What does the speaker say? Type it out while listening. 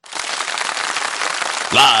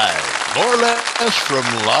Live, more or less, from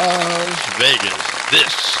Las Vegas.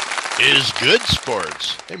 This is Good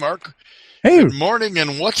Sports. Hey, Mark. Hey. Good morning,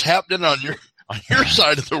 and what's happening on your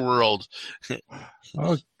side of the world?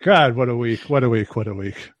 Oh God, what a week! What a week! What a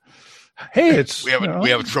week! Hey, we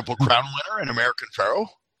have a Triple Crown winner in American Pharoah.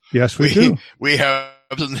 Yes, we do. We have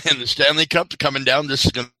in the Stanley Cup coming down. This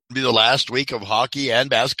is going to be the last week of hockey and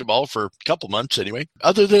basketball for a couple months anyway.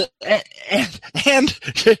 Other than and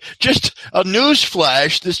just a news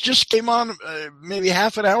flash. This just came on maybe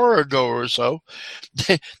half an hour ago or so.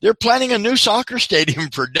 They're planning a new soccer stadium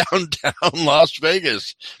for downtown Las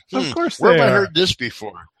Vegas. Of course, where have I heard this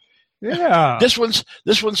before? Yeah, this one's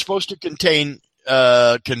supposed to contain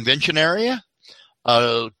convention area,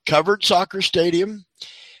 a covered soccer stadium,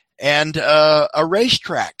 and a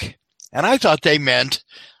racetrack. And I thought they meant,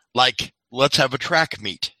 like, let's have a track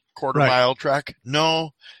meet, quarter-mile track.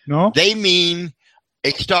 No, they mean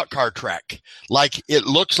a stock car track. Like, it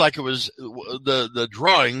looks like it was the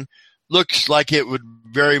drawing looks like it would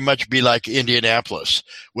very much be like Indianapolis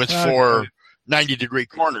with four 90-degree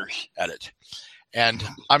corners at it. And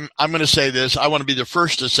I'm going to say this. I want to be the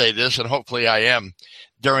first to say this, and hopefully I am.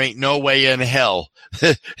 There ain't no way in hell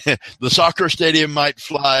the soccer stadium might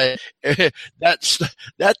fly.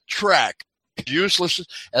 That track useless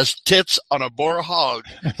as tits on a boar hog,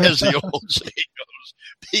 as the old saying goes,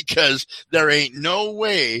 because there ain't no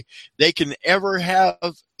way they can ever have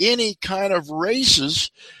any kind of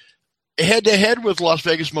races head-to-head with Las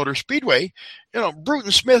Vegas Motor Speedway. You know,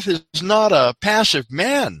 Bruton Smith is not a passive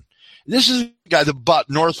man. This is a guy that bought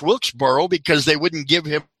North Wilkesboro because they wouldn't give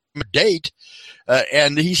him a date.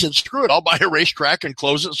 And he said, screw it, I'll buy a racetrack and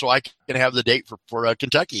close it so I can have the date for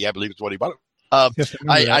Kentucky. I believe it's what he bought it. Yes,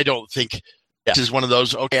 I don't think this is one of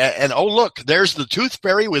those, okay, and oh, look, there's the Tooth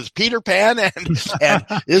Fairy with Peter Pan, and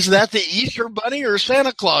is that the Easter Bunny or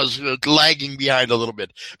Santa Claus lagging behind a little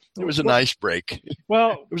bit? It was a nice break.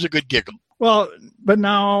 Well, it was a good giggle. Well, but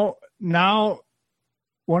now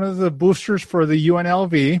one of the boosters for the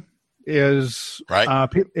UNLV is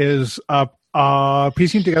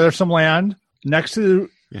piecing together some land next to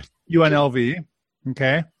UNLV.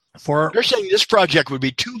 Okay, they're saying this project would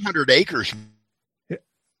be 200 acres.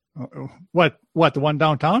 What the one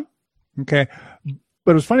downtown? Okay,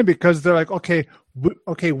 but it was funny because they're like,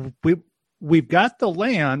 we've got the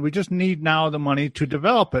land, we just need now the money to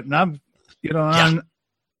develop it, and I'm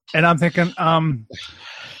thinking,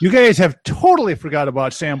 you guys have totally forgot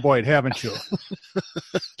about Sam Boyd, haven't you?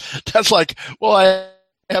 That's like, well, I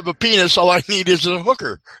have a penis. All I need is a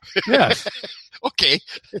hooker. Yes. Okay,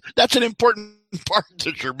 that's an important part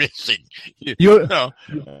that you're missing. You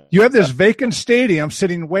have this vacant stadium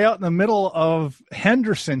sitting way out in the middle of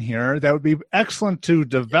Henderson here that would be excellent to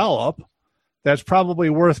develop. That's probably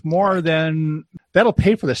worth more than that'll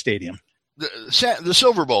pay for the stadium. The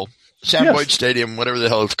Silver Bowl, Sam Boyd Stadium, whatever the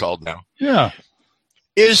hell it's called now. Yeah.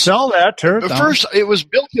 Sell that turf. First, it was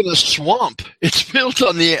built in a swamp. It's built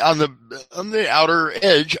on the outer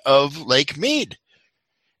edge of Lake Mead.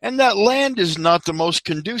 And that land is not the most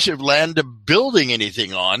conducive land to building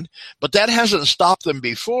anything on, but that hasn't stopped them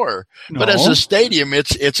before. No. But as a stadium,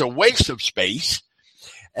 it's a waste of space.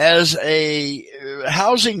 As a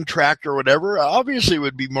housing tract or whatever, obviously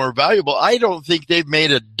would be more valuable. I don't think they've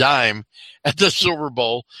made a dime at the Silver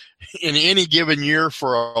Bowl in any given year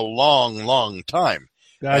for a long, long time.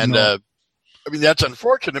 I mean, that's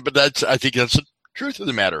unfortunate, but I think that's the truth of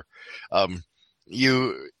the matter.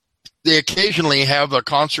 They occasionally have a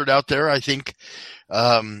concert out there. I think,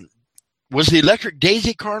 was the Electric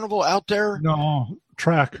Daisy Carnival out there? No,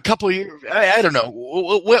 track. A couple of years. I don't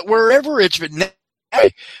know. Wherever it's been,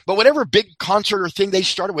 but whatever big concert or thing they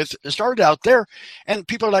started out there, and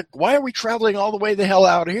people are like, why are we traveling all the way the hell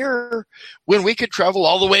out here when we could travel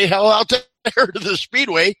all the way hell out there to the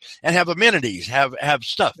Speedway and have amenities, have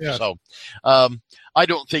stuff? Yeah. So, I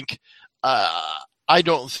don't think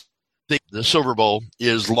the Silver Bowl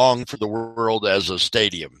is long for the world as a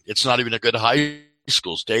stadium. It's not even a good high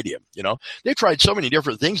school stadium. You know, they tried so many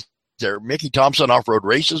different things there. Mickey Thompson off-road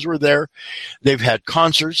races were there. They've had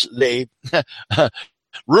concerts. They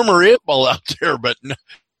rumor it all out there, but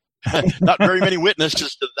not very many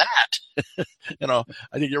witnesses to that. You know,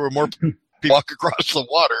 I think there were more people walk across the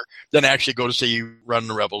water than actually go to see you run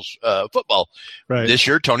the Rebels football. Right. This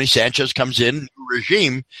year, Tony Sanchez comes in,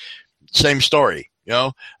 regime, same story. You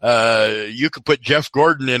know, you could put Jeff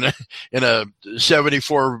Gordon in a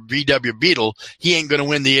 74 VW Beetle. He ain't going to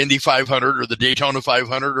win the Indy 500 or the Daytona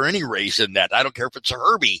 500 or any race in that. I don't care if it's a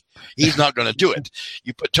Herbie. He's not going to do it.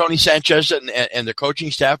 You put Tony Sanchez and the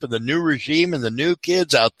coaching staff and the new regime and the new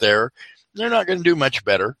kids out there, they're not going to do much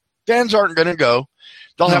better. Fans aren't going to go.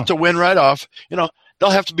 They'll have to win right off. You know, they'll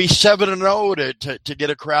have to be 7-0 to get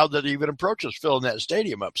a crowd that even approaches filling that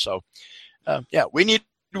stadium up. So, we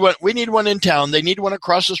need one in town. They need one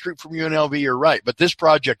across the street from UNLV. You're right, but this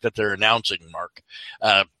project that they're announcing, Mark,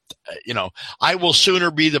 I will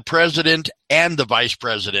sooner be the president and the vice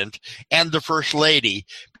president and the first lady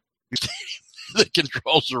that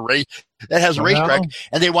controls the race, that has a racetrack,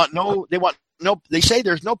 and they say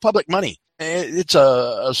there's no public money. It's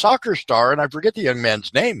a soccer star, and I forget the young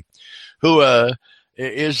man's name, who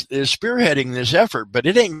is spearheading this effort, but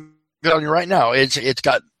it ain't good on you right now. It's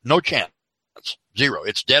got no chance. Zero.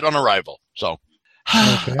 It's dead on arrival. So,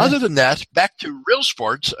 other than that, back to real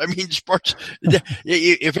sports. I mean, sports.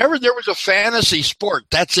 If ever there was a fantasy sport,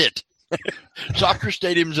 that's it. Soccer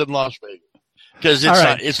stadiums in Las Vegas, because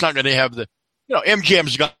it's not going to have the.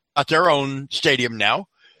 MGM's got their own stadium now.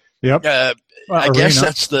 Yep. I guess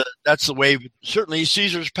that's the way. Certainly,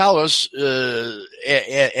 Caesar's Palace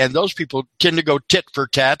and those people tend to go tit for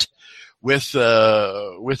tat with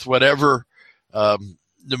whatever.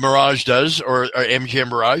 The Mirage does, or MGM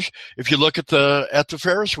Mirage. If you look at the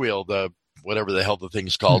Ferris wheel, the whatever the hell the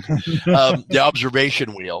thing's called, the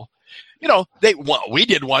observation wheel, we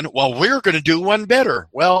did one. Well, we're going to do one better.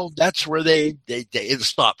 Well, that's where they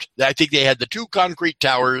stopped. I think they had the 2 concrete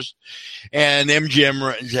towers, and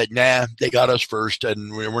MGM said, "Nah, they got us first,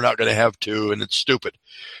 and we're not going to have 2, and it's stupid."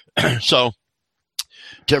 So.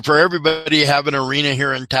 For everybody have an arena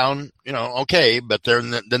here in town, okay, but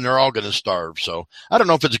then they're all going to starve. So I don't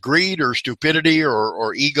know if it's greed or stupidity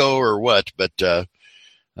or ego or what, but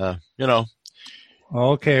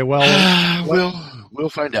Okay, well, we'll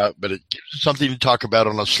find out. But it gives us something to talk about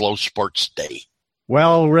on a slow sports day.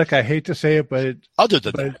 Well, Rick, I hate to say it, but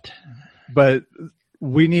but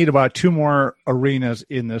we need about 2 more arenas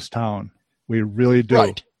in this town. We really do.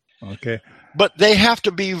 Right. Okay. But they have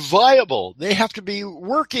to be viable. They have to be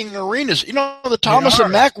working arenas. The Thomas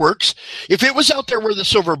and Mack Works, if it was out there where the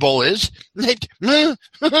Silver Bowl is, it'd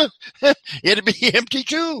be empty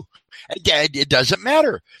too. It doesn't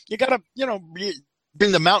matter. You got to,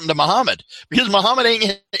 bring the mountain to Muhammad, because Muhammad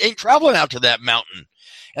ain't traveling out to that mountain.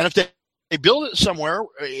 And if they build it somewhere,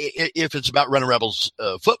 if it's about Running Rebels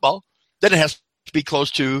football, then it has to be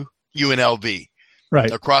close to UNLV.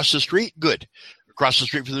 Right. Across the street, good. Across the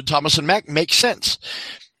street from the Thomas and Mack makes sense.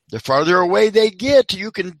 The farther away they get,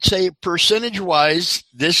 you can say percentage-wise,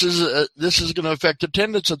 this is going to affect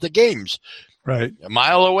attendance at the games. Right. A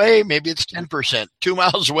mile away, maybe it's 10%. 2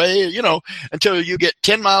 miles away, until you get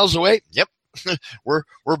 10 miles away. Yep, we're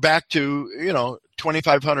back to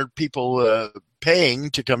 2,500 people paying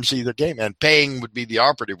to come see the game, and paying would be the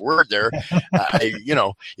operative word there.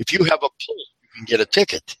 If you have a pull, you can get a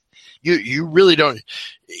ticket. You really don't.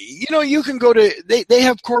 You can go to. They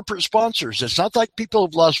have corporate sponsors. It's not like people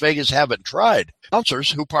of Las Vegas haven't tried. Sponsors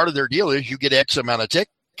who part of their deal is you get X amount of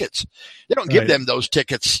tickets. They don't give them those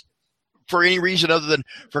tickets for any reason other than,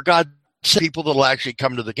 for God's sake, people that'll actually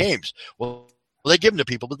come to the games. Well, they give them to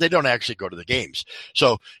people, but they don't actually go to the games.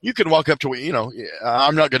 So you can walk up to,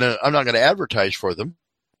 I'm not gonna advertise for them.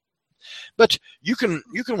 But you can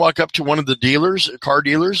walk up to one of the dealers, car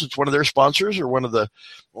dealers. It's one of their sponsors, or one of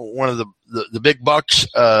the big bucks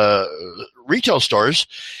retail stores.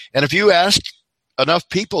 And if you ask enough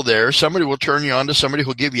people there, somebody will turn you on to somebody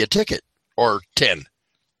who'll give you a ticket or 10.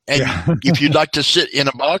 And if you'd like to sit in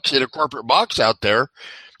a corporate box out there,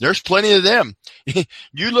 there's plenty of them.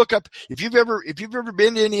 You look up, if you've ever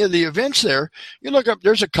been to any of the events there, you look up,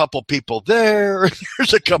 there's a couple people there.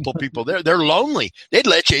 There's a couple people there. They're lonely. They'd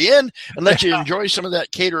let you in and let you enjoy some of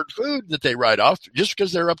that catered food that they write off just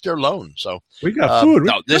because they're up there alone. So we got food.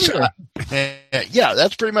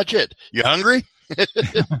 That's pretty much it. You hungry?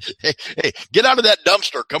 hey, get out of that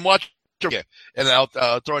dumpster. Come watch. And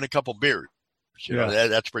I'll throw in a couple beers.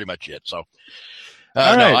 That's pretty much it. So, no,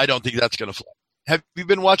 I don't think that's going to fly. Have you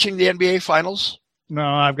been watching the NBA Finals? No,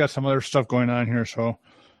 I've got some other stuff going on here. So,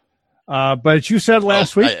 but you said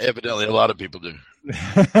last week. Evidently, a lot of people do.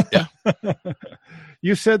 Yeah.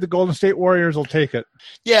 You said the Golden State Warriors will take it.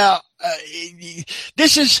 Yeah,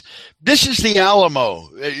 this is the Alamo.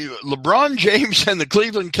 LeBron James and the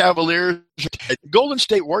Cleveland Cavaliers. Golden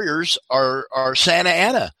State Warriors are Santa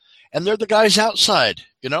Ana, and they're the guys outside,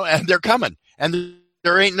 and they're coming, and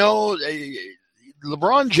there ain't no.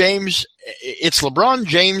 LeBron James, it's LeBron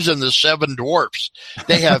James and the Seven Dwarfs.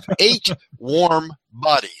 They have 8 warm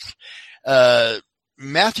bodies.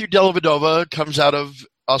 Matthew Dellavedova comes out of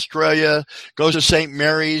Australia, goes to St.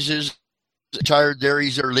 Mary's, is retired there.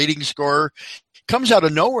 He's their leading scorer. Comes out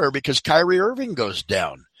of nowhere because Kyrie Irving goes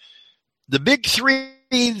down. The big 3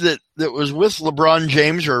 that was with LeBron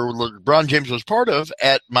James, or LeBron James was part of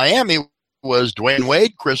at Miami, was Dwayne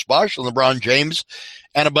Wade, Chris Bosh, and LeBron James,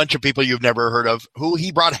 and a bunch of people you've never heard of, who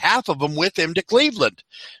he brought half of them with him to Cleveland.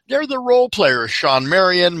 They're the role players: Sean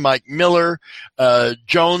Marion, Mike Miller,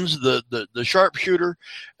 Jones, the sharpshooter,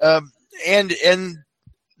 and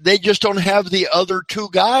they just don't have the other two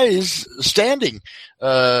guys standing.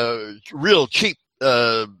 Real cheap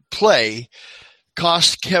play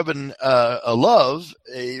cost Kevin Love.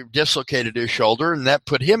 He dislocated his shoulder, and that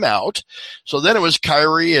put him out. So then it was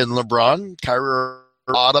Kyrie and LeBron. Kyrie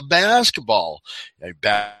a lot of basketball.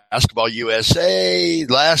 Basketball USA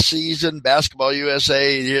last season, Basketball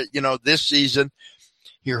USA, this season.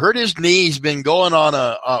 He hurt his knee. He's been going on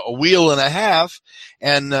a wheel and a half,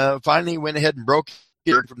 and finally went ahead and broke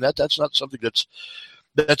it from that. That's not something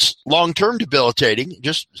that's long-term debilitating.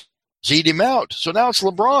 Just Z'd him out. So now it's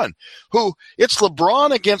LeBron, it's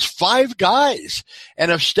LeBron against five guys.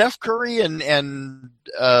 And if Steph Curry and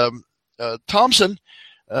Thompson,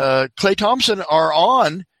 Klay Thompson are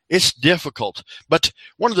on, it's difficult. But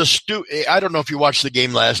one of I don't know if you watched the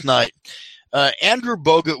game last night. Andrew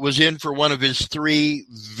Bogut was in for one of his three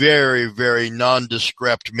very, very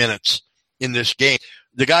nondescript minutes in this game.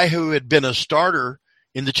 The guy who had been a starter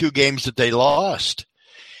in the two games that they lost.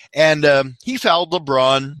 And he fouled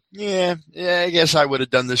LeBron. Yeah, I guess I would have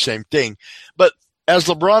done the same thing. But as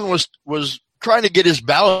LeBron was trying to get his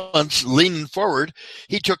balance, leaning forward,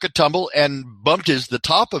 he took a tumble and bumped the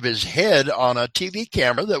top of his head on a TV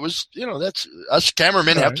camera that was, that's us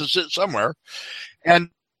cameramen have to sit somewhere. And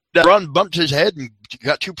LeBron bumped his head and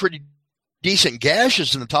got two pretty decent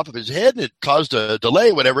gashes in the top of his head, and it caused a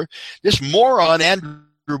delay, whatever. This moron, Andrew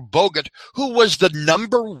Bogut, who was the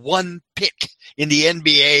number one pick in the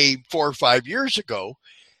NBA 4 or 5 years ago,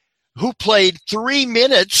 who played 3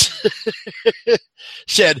 minutes,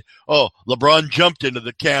 said, "Oh, LeBron jumped into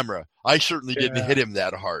the camera. I certainly didn't hit him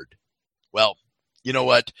that hard." Well, you know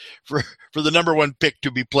what? For the number one pick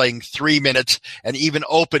to be playing 3 minutes and even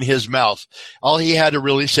open his mouth, all he had to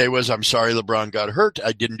really say was, "I'm sorry LeBron got hurt.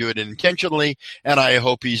 I didn't do it intentionally, and I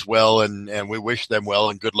hope he's well, and we wish them well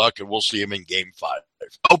and good luck, and we'll see him in Game 5.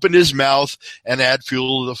 Open his mouth and add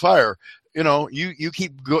fuel to the fire. You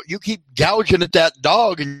keep gouging at that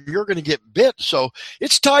dog, and you're going to get bit. So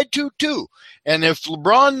it's tied 2-2. And if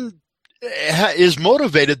LeBron is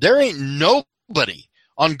motivated, there ain't nobody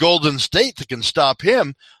on Golden State that can stop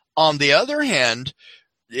him. On the other hand,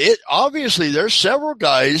 obviously there's several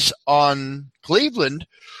guys on Cleveland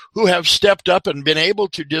who have stepped up and been able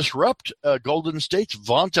to disrupt Golden State's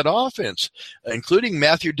vaunted offense, including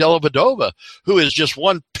Matthew Dellavedova, who is just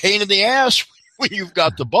one pain in the ass when you've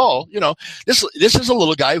got the ball. This is a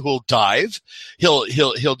little guy who'll dive. He'll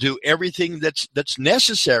do everything that's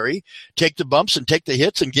necessary, take the bumps and take the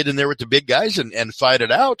hits and get in there with the big guys and fight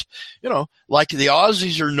it out, like the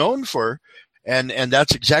Aussies are known for. And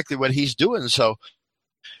that's exactly what he's doing. So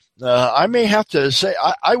I may have to say,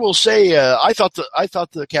 I will say, I thought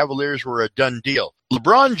the Cavaliers were a done deal.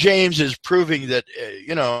 LeBron James is proving that,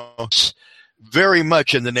 very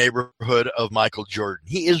much in the neighborhood of Michael Jordan.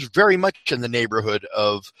 He is very much in the neighborhood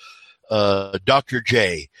of Dr.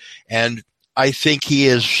 J. And I think he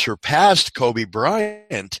has surpassed Kobe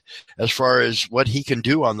Bryant as far as what he can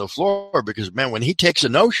do on the floor, because, man, when he takes a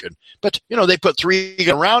notion, but, they put three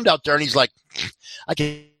around out there, and he's like, I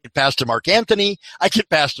can pass to Mark Anthony, I can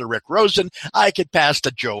pass to Rick Rosen, I could pass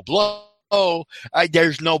to Joe Blow.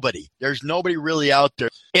 There's nobody really out there,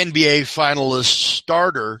 NBA finalist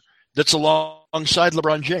starter, that's alongside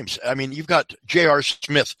LeBron James. I mean, you've got J.R.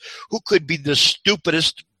 Smith, who could be the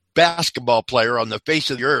stupidest basketball player on the face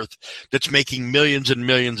of the earth that's making millions and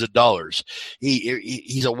millions of dollars.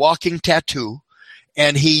 He's a walking tattoo,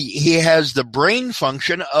 and he has the brain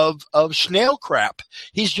function of snail crap.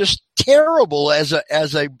 He's just terrible as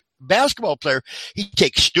a basketball player. He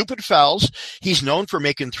takes stupid fouls. He's known for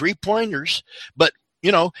making 3-pointers, but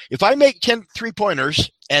if I make 10 3-pointers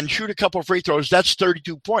and shoot a couple free throws, that's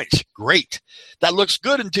 32 points. Great. That looks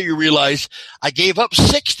good until you realize I gave up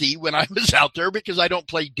 60 when I was out there because I don't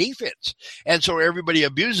play defense. And so everybody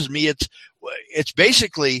abuses me. It's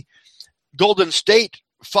basically Golden State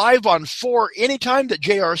 5-on-4 anytime that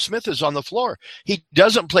J.R. Smith is on the floor. He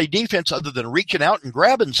doesn't play defense other than reaching out and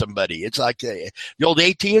grabbing somebody. It's like the old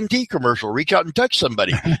AT&T commercial, reach out and touch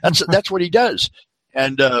somebody. That's what he does.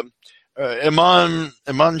 And Iman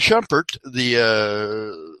Shumpert,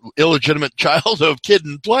 the illegitimate child of Kid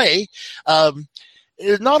and Play,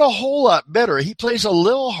 is not a whole lot better. He plays a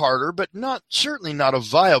little harder, but certainly not a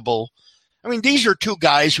viable. I mean, these are two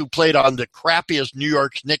guys who played on the crappiest New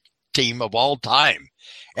York Knicks team of all time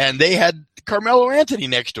and they had Carmelo Anthony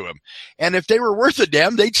next to him. And if they were worth a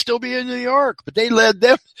damn, they'd still be in New York. But they led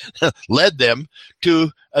them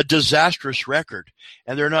to a disastrous record,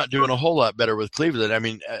 and they're not doing a whole lot better with Cleveland. I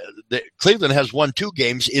mean, Cleveland has won 2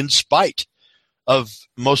 games in spite of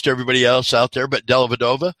most everybody else out there, but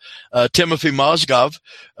Dellavedova, Timothy Mozgov,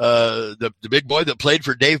 the big boy that played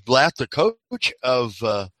for Dave Blatt, the coach of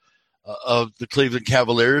the Cleveland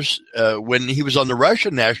Cavaliers, when he was on the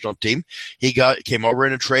Russian national team. He came over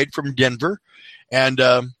in a trade from Denver, and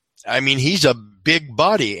I mean, he's a big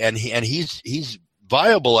body, and he's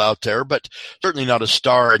viable out there, but certainly not a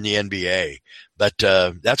star in the NBA. But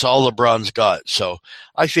that's all LeBron's got. So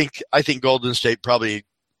I think Golden State probably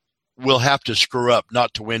will have to screw up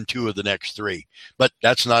not to win 2 of the next 3. But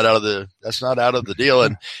that's not out of the deal.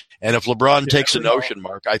 And if LeBron takes a notion,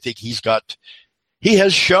 Mark, I think he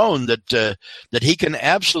has shown that he can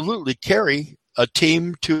absolutely carry a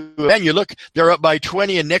team to. And you look, they're up by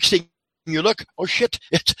 20, and next thing you look, oh shit,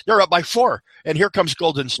 they're up by 4, and here comes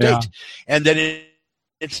Golden State, yeah. And then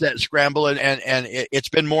it's that scramble, and it's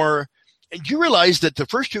been more. And you realize that the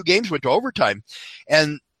first 2 games went to overtime,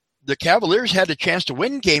 and the Cavaliers had a chance to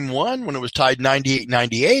win game 1 when it was tied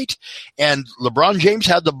 98-98, and LeBron James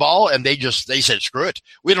had the ball, and they said, screw it.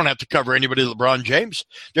 We don't have to cover anybody LeBron James.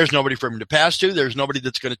 There's nobody for him to pass to. There's nobody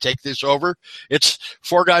that's going to take this over. It's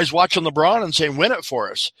 4 guys watching LeBron and saying, win it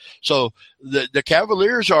for us. So the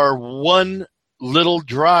Cavaliers are one little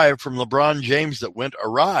drive from LeBron James that went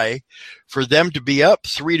awry for them to be up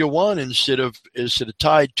 3-1 instead of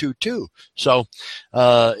tied 2-2. So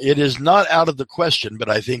it is not out of the question, but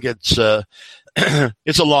I think it's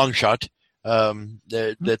it's a long shot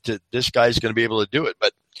that this guy's going to be able to do it.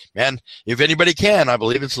 But man, if anybody can, I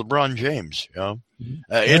believe it's LeBron James. You know,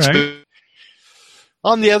 it's right.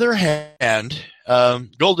 On the other hand,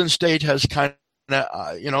 Golden State has kind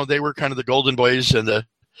of they were kind of the Golden Boys, and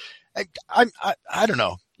I don't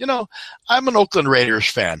know. You know, I'm an Oakland Raiders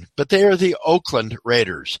fan, but they are the Oakland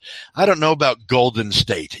Raiders. I don't know about Golden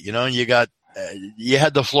State. You know, you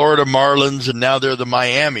had the Florida Marlins, and now they're the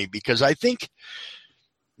Miami, because I think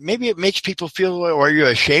maybe it makes people feel, are you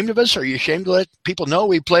ashamed of us? Are you ashamed to let people know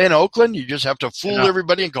we play in Oakland? You just have to fool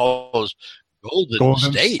everybody and call us Golden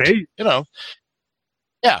State. You know,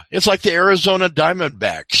 yeah, it's like the Arizona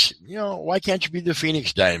Diamondbacks. You know, why can't you be the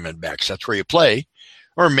Phoenix Diamondbacks? That's where you play.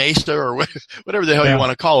 Or Mesa, or whatever the hell you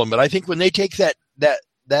want to call them. But I think when they take that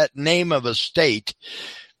name of a state,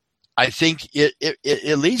 I think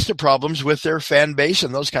it leads to problems with their fan base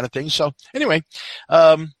and those kind of things. So anyway,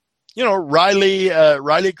 Riley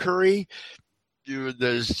Curry,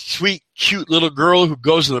 the sweet, cute little girl who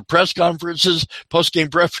goes to the press conferences, post-game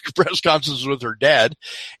press conferences with her dad,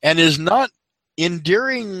 and is not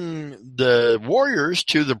endearing the Warriors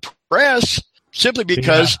to the press simply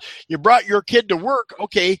because you brought your kid to work.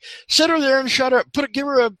 Okay, sit her there and shut up. Give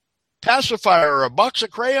her a pacifier or a box of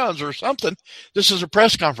crayons or something. This is a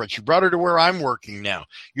press conference. You brought her to where I'm working now.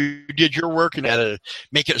 You did your work and had to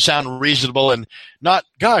make it sound reasonable and not,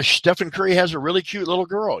 gosh, Stephen Curry has a really cute little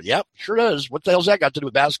girl. Yep, sure does. What the hell's that got to do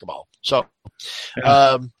with basketball? So, it's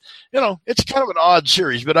kind of an odd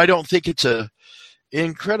series, but I don't think it's a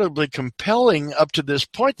incredibly compelling up to this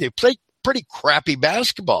point. They played pretty crappy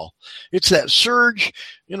basketball. It's that surge,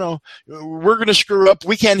 we're going to screw up.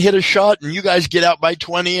 We can't hit a shot, and you guys get out by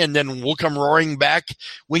 20, and then we'll come roaring back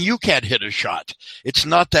when you can't hit a shot. It's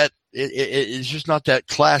not that. It's just not that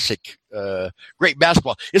classic great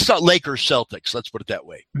basketball. It's not Lakers Celtics. Let's put it that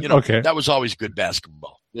way. That was always good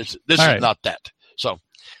basketball. This is not that. So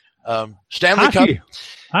Stanley Cup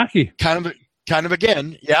hockey kind of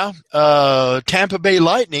again, yeah. Tampa Bay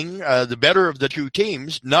Lightning, the better of the two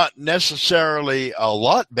teams, not necessarily a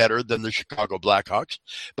lot better than the Chicago Blackhawks,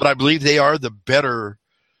 but I believe they are the better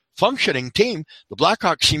functioning team. The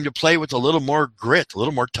Blackhawks seem to play with a little more grit, a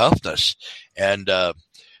little more toughness, and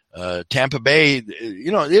Tampa Bay,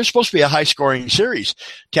 they're supposed to be a high-scoring series.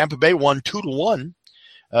 Tampa Bay won 2-1.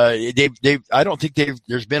 I don't think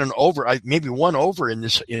there's been an over, maybe one over in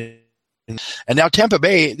this. And now Tampa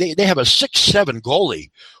Bay, they have a 6'7"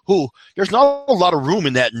 goalie who there's not a lot of room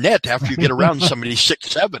in that net after you get around somebody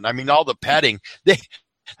 6'7". I mean, all the padding.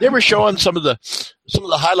 They were showing some of the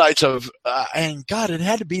highlights of, and God, it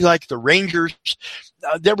had to be like the Rangers.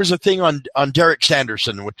 There was a thing on Derek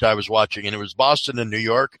Sanderson, which I was watching, and it was Boston and New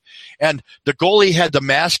York. And the goalie had the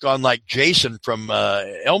mask on like Jason from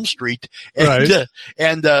Elm Street. And,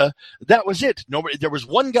 and that was it. There was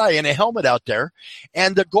one guy in a helmet out there,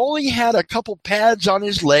 and the goalie had a couple pads on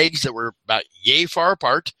his legs that were about yay far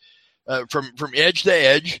apart from edge to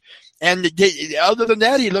edge. other than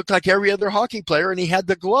that, he looked like every other hockey player, and he had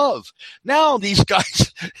the glove. Now these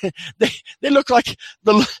guys, they look like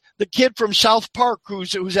the kid from South Park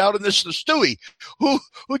who's out in the Stewie, who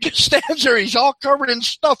just stands there. He's all covered in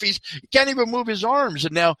stuff. He can't even move his arms.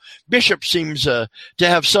 And now Bishop seems to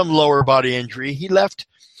have some lower body injury. He left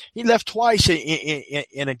twice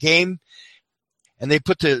in a game. And they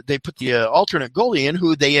put the alternate goalie in,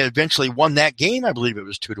 who they eventually won that game. I believe it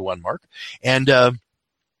was 2-1, Mark. And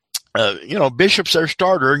Bishop's their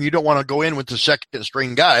starter, and you don't want to go in with the second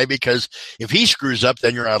string guy, because if he screws up,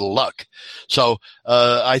 then you're out of luck. So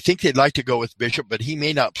I think they'd like to go with Bishop, but he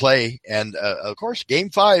may not play. And of course,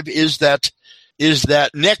 Game 5 is that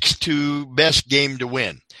next to best game to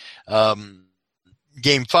win.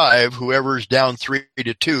 Game 5, whoever's down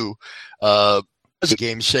 3-2.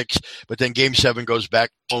 Game 6, but then Game 7 goes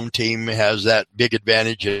back. Home team has that big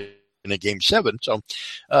advantage in a Game 7. So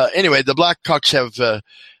anyway, the Blackhawks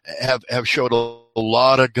have showed a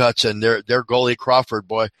lot of guts, and their goalie Crawford,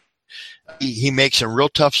 boy, he makes some real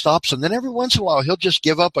tough stops, and then every once in a while he'll just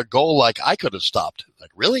give up a goal like I could have stopped.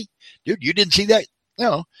 Like, really, dude, you didn't see that?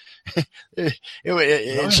 No.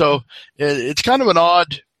 So it's kind of an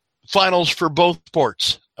odd finals for both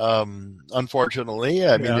sports. Unfortunately,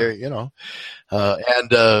 I mean, and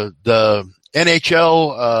the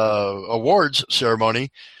NHL awards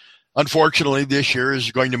ceremony, unfortunately, this year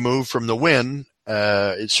is going to move from the Wynn.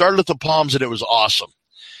 It started at the Palms, and it was awesome.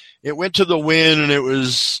 It went to the Wynn, and it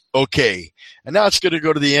was okay. And now it's going to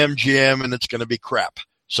go to the MGM, and it's going to be crap.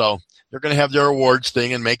 So they're going to have their awards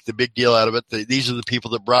thing and make the big deal out of it. These are the people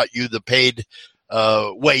that brought you the paid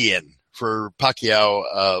weigh-in for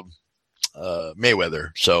Pacquiao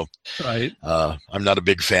Mayweather. So right. I'm not a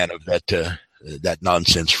big fan of that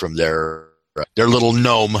nonsense from their little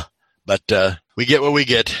gnome, but we get what we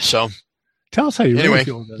get. So tell us how you really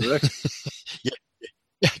feel about it, Rick.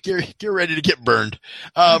 Get ready to get burned.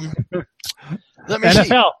 Let me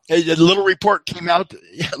NFL. See. A little report came out.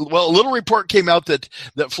 Well, a little report came out that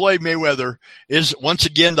Floyd Mayweather is once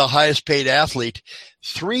again the highest paid athlete,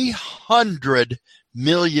 $300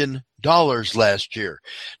 million last year.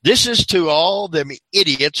 This is to all them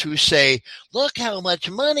idiots who say, look how much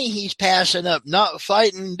money he's passing up, not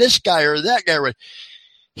fighting this guy or that guy.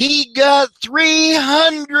 He got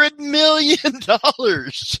 $300 million.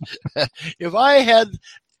 If I had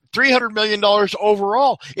 $300 million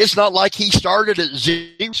overall, it's not like he started at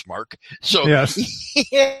zero, Mark. So yes. He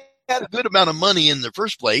had a good amount of money in the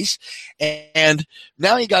first place, and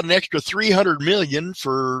now he got an extra $300 million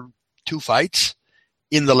for 2 fights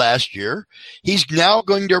in the last year. He's now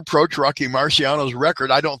going to approach Rocky Marciano's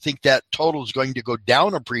record. I don't think that total is going to go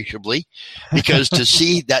down appreciably, because to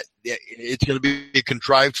see that it's going to be a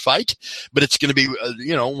contrived fight, but it's going to be,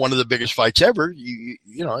 one of the biggest fights ever.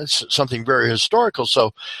 It's something very historical.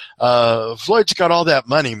 So, Floyd's got all that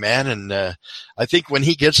money, man. And, I think when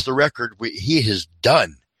he gets the record, he is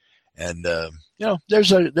done. And,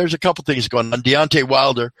 there's a couple things going on. Deontay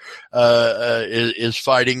Wilder is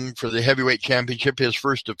fighting for the heavyweight championship, his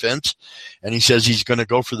first defense, and he says he's going to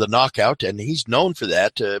go for the knockout, and he's known for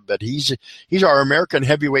that. But he's our American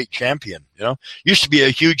heavyweight champion. Used to be a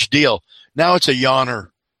huge deal. Now it's a yawner.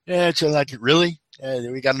 Yeah, it's like, really?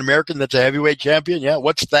 We got an American that's a heavyweight champion? Yeah,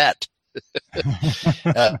 what's that?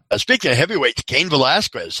 Speaking of heavyweights, Cain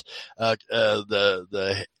Velasquez,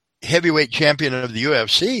 the heavyweight champion of the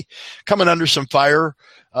UFC, coming under some fire.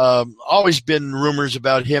 Always been rumors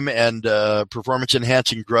about him and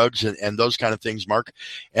performance-enhancing drugs and those kind of things, Mark.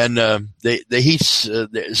 And the heat's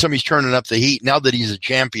somebody's turning up the heat now that he's a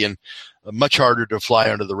champion. Much harder to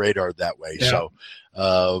fly under the radar that way. Yeah.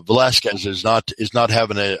 So Velasquez is not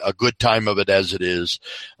having a good time of it as it is.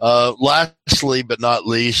 Lastly, but not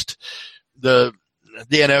least, the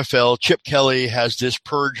NFL, Chip Kelly has this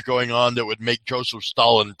purge going on that would make Joseph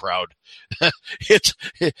Stalin proud.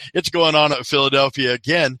 It's going on at Philadelphia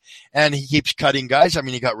again, and he keeps cutting guys. I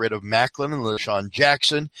mean, he got rid of Macklin and LaShawn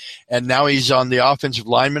Jackson, and now he's on the offensive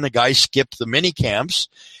lineman. A guy skipped the mini camps,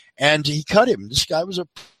 and he cut him. This guy was a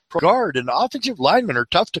pro guard, and offensive linemen are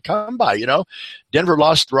tough to come by. Denver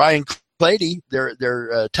lost Ryan Clady,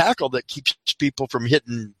 their tackle that keeps people from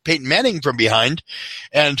hitting Peyton Manning from behind,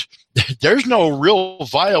 and there's no real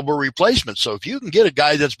viable replacement. So if you can get a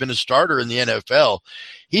guy that's been a starter in the NFL,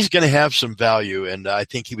 he's going to have some value. And I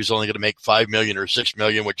think he was only going to make $5 million or $6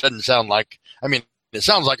 million, which doesn't sound like. I mean, it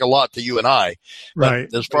sounds like a lot to you and I, right?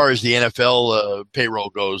 But as far as the NFL payroll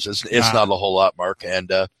goes, it's not a whole lot, Mark. And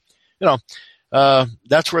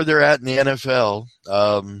that's where they're at in the NFL.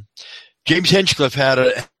 James Hinchcliffe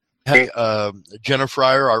had Jenna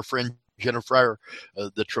Fryer, our friend Jenna Fryer,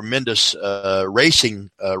 the tremendous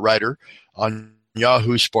racing writer, on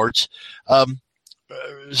Yahoo Sports,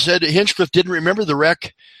 said Hinchcliffe didn't remember the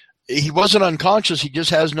wreck. He wasn't unconscious. He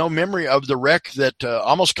just has no memory of the wreck that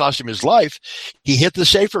almost cost him his life. He hit the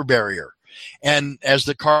safer barrier. And as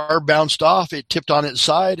the car bounced off, it tipped on its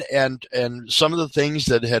side, and some of the things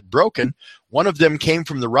that had broken, one of them came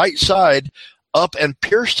from the right side up and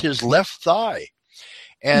pierced his left thigh.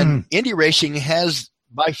 And Indy Racing has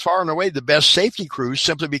by far and away the best safety crews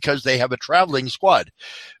simply because they have a traveling squad.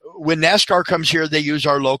 When NASCAR comes here, they use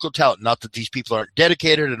our local talent. Not that these people aren't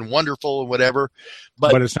dedicated and wonderful and whatever,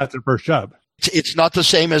 but it's not their first job. It's not the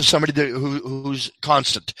same as somebody who's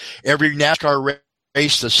constant. Every NASCAR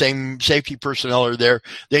race, the same safety personnel are there.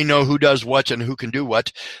 They know who does what and who can do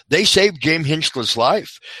what. They saved James Hinchcliffe's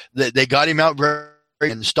life. They got him out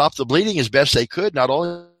and stopped the bleeding as best they could. Not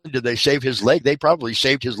only did they save his leg, they probably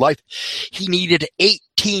saved his life. He needed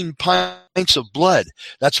 18 pints of blood.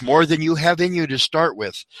 That's more than you have in you to start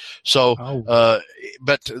with. So,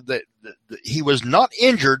 but he was not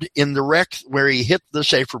injured in the wreck where he hit the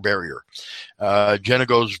safer barrier. Jenna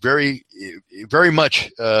goes very, very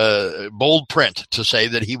much bold print to say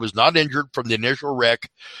that he was not injured from the initial wreck.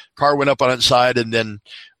 Car went up on its side, and then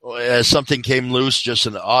as something came loose, just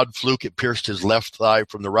an odd fluke, it pierced his left thigh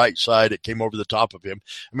from the right side. It came over the top of him.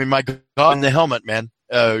 I mean, my God, in the helmet, man,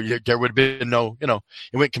 there would have been no,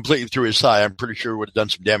 it went completely through his thigh. I'm pretty sure it would have done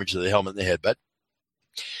some damage to the helmet in the head, but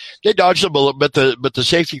they dodged the bullet. But the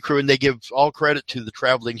safety crew, and they give all credit to the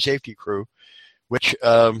traveling safety crew, which,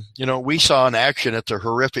 we saw in action at the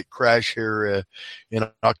horrific crash here in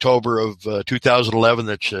October of 2011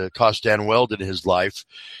 that cost Dan Weldon his life.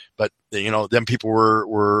 But, them people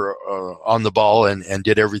were on the ball and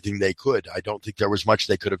did everything they could. I don't think there was much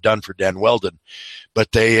they could have done for Dan Weldon,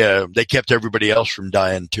 but they kept everybody else from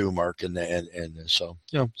dying too, Mark. And so,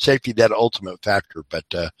 safety, that ultimate factor. But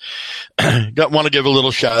want to give a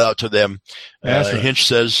little shout out to them. Hinch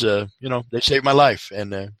says, they saved my life,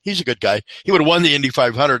 and he's a good guy. He would have won the Indy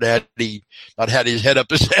 500 had he not had his head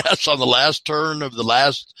up his ass on the last turn of the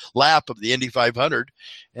last lap of the Indy 500,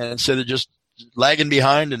 and instead of just lagging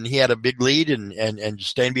behind, and he had a big lead and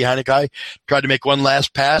staying behind a guy, tried to make one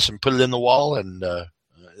last pass and put it in the wall, and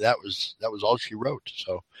that was all she wrote.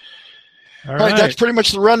 So all right, that's pretty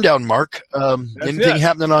much the rundown, Mark. Anything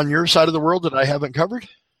happening on your side of the world that I haven't covered?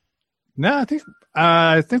 No,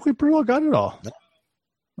 I think we pretty well got it all.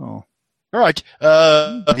 Oh, all right.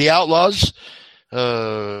 The Outlaws,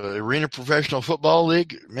 Arena Professional Football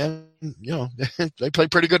League, man, they play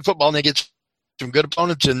pretty good football, and they get some good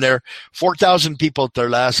opponents in there. 4,000 people at their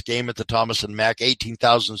last game at the Thomas and Mack,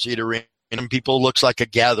 18,000 seat arena. People looks like a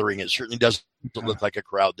gathering. It certainly doesn't look like a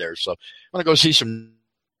crowd there. So I want to go see some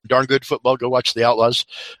darn good football. Go watch the Outlaws.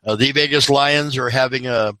 The Vegas Lions are having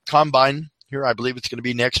a combine here. I believe it's going to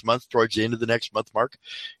be next month, towards the end of the next month, Mark.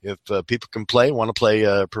 If people can want to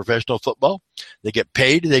play professional football, they get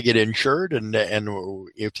paid, they get insured, and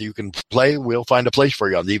if you can play, we'll find a place for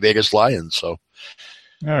you on the Vegas Lions. So,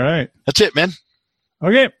 all right, that's it, man.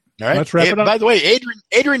 Okay, all right. Let's wrap it up. By the way,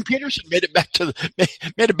 Adrian Peterson made it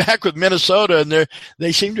back with Minnesota, and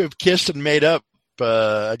they seem to have kissed and made up.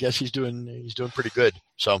 I guess he's doing pretty good.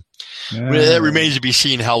 So that remains to be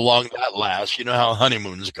seen how long that lasts. You know how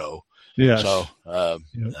honeymoons go. Yeah. So,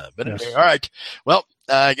 but anyway, all right. Well,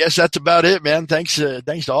 I guess that's about it, man. Thanks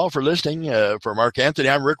to all for listening. For Mark Anthony,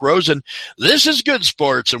 I'm Rick Rosen. This is Good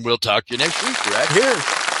Sports, and we'll talk to you next week right here.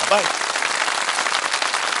 Bye.